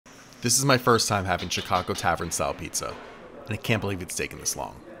This is my first time having Chicago Tavern style pizza, and I can't believe it's taken this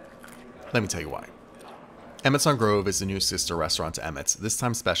long. Let me tell you why. Emmett's on Grove is the new sister restaurant to Emmett's, this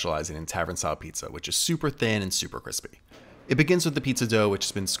time specializing in tavern style pizza, which is super thin and super crispy. It begins with the pizza dough, which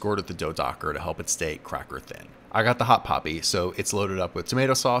has been scored with the dough docker to help it stay cracker thin. I got the hot poppy, so it's loaded up with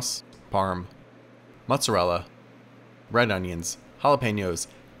tomato sauce, parm, mozzarella, red onions, jalapenos,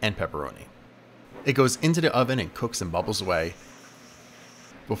 and pepperoni. It goes into the oven and cooks and bubbles away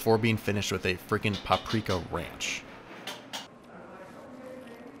before being finished with a freaking paprika ranch.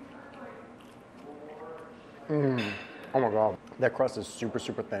 Oh my god, that crust is super,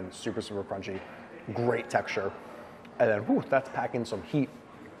 super thin, super, super crunchy. Great texture. And then, whew, that's packing some heat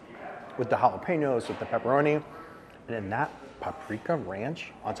with the jalapenos, with the pepperoni. And then that paprika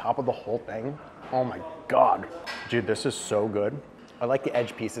ranch on top of the whole thing. Oh my god. Dude, this is so good. I like the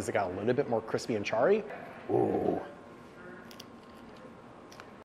edge pieces that got a little bit more crispy and charry. Ooh.